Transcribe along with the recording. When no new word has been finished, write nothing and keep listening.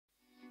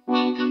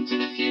Welcome to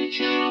the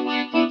future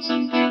where pots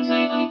and pans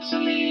are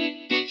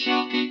obsolete. Ditch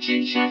your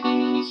kitchen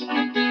shackles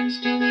and dance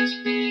to this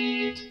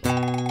beat.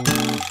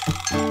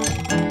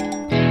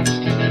 Dance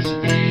to this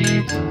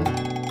beat.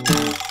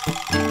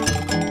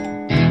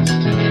 Dance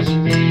to this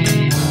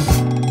beat.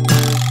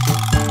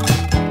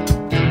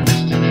 Dance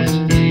to this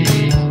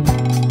beat.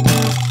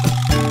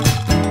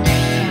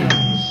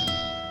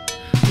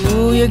 Dance.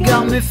 Ooh, you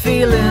got me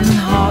feeling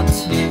hot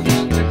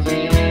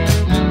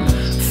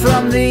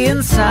from the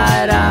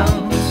inside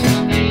out.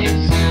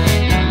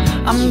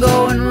 I'm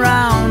going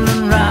round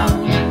and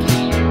round.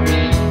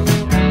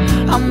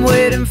 I'm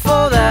waiting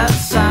for that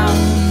sound.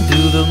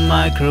 Do the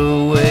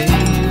microwave.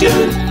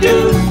 Do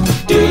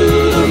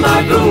the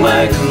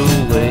microwave.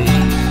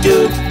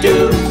 Do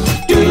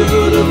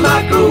the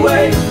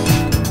microwave.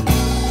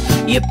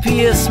 You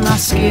pierce my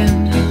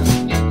skin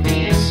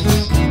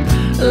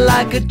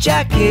like a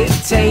jacket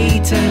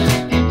tater,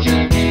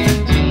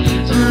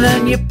 and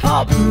then you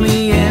pop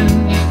me in.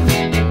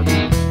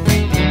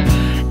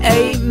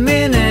 8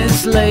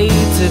 minutes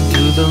later,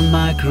 do the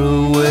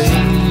microwave.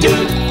 Do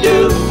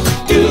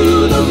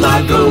the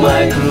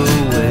microwave.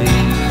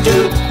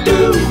 Do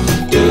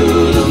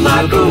the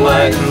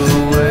microwave.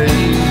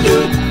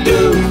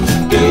 Do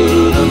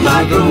the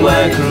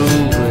microwave.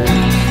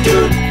 Do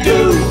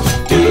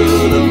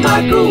the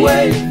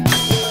microwave.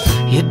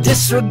 You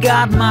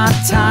disregard my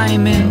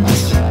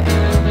timings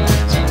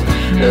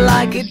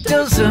like it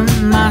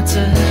doesn't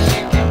matter,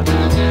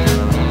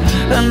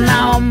 and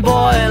now I'm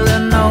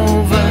boiling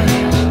over,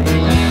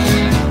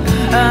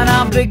 and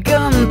I've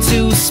begun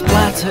to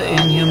splatter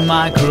in your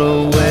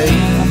microwave.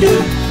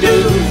 Do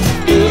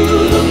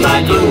the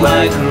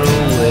microwave.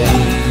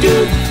 Do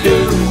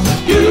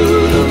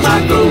the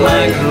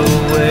microwave.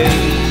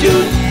 Do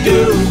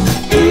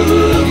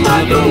the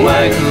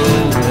microwave.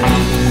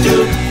 Do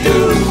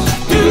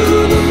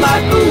the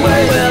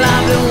microwave. Well,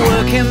 I've been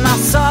working my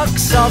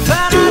socks off,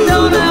 and I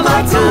don't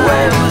have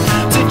time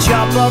to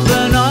chop up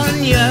an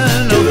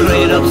onion or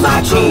grate up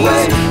some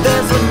cheese.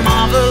 There's a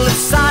marvelous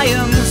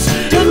science,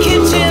 a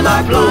kitchen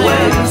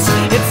appliance.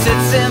 It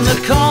sits in the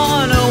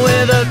corner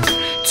with a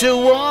to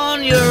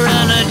warn you're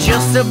an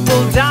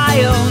adjustable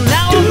dial.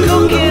 Now I'm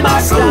cooking in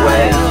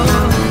style.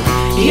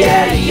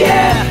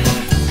 Yeah,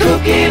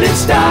 cooking in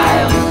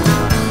style.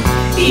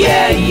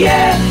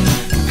 Yeah,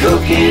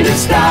 cooking in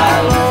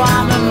style. Oh,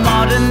 I'm a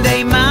modern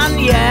day man,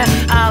 yeah.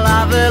 I'll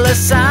have a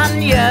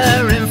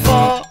lasagna in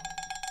 4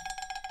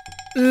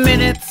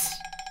 minutes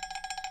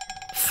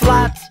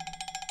flat.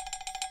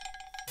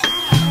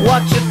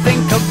 What you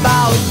think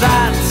about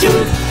that?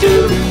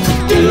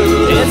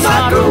 It's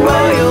not a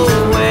royal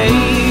way.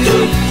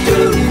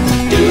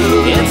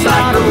 It's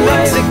not a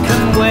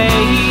Mexican way.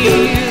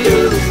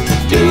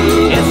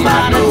 It's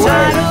not a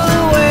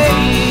tidal way.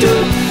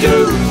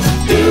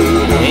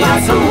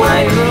 It's a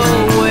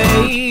microwave.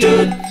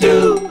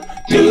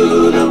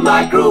 Do the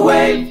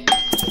microwave.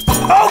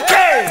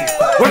 Okay,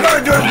 we're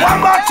gonna do it one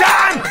more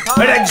time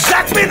at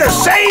exactly the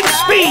same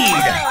speed,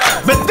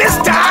 but this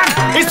time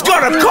it's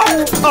gonna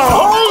cook a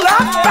whole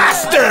lot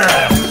faster.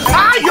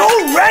 Are you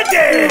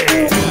ready?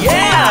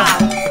 Yeah!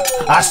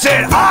 I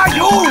said, are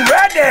you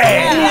ready?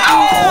 Yeah.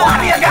 Oh, what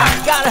do you got?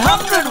 Got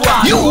 100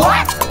 watts. You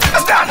what?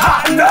 That's not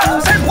hot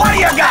enough. Said, what do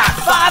you got?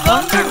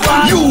 500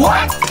 watts. You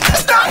what?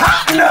 That's not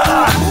hot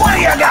enough. What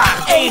do you got?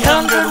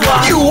 800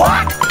 watts. You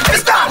what?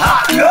 It's not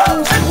hot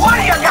enough. Said, what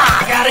do you got?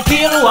 I got a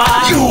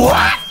kilowatt. You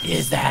what?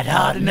 Is that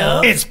hot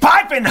enough? It's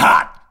piping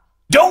hot.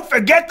 Don't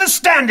forget the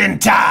standing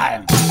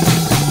time.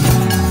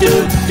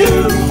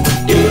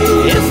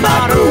 It's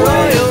not a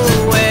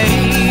royal way.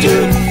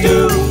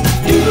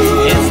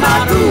 It's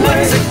not a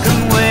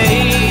Mexican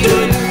way.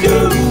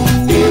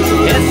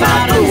 It's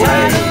not a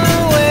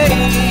tidal way.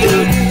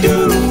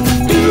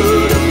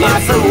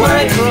 It's a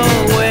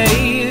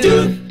microwave.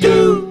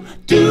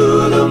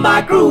 Do the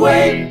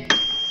microwave.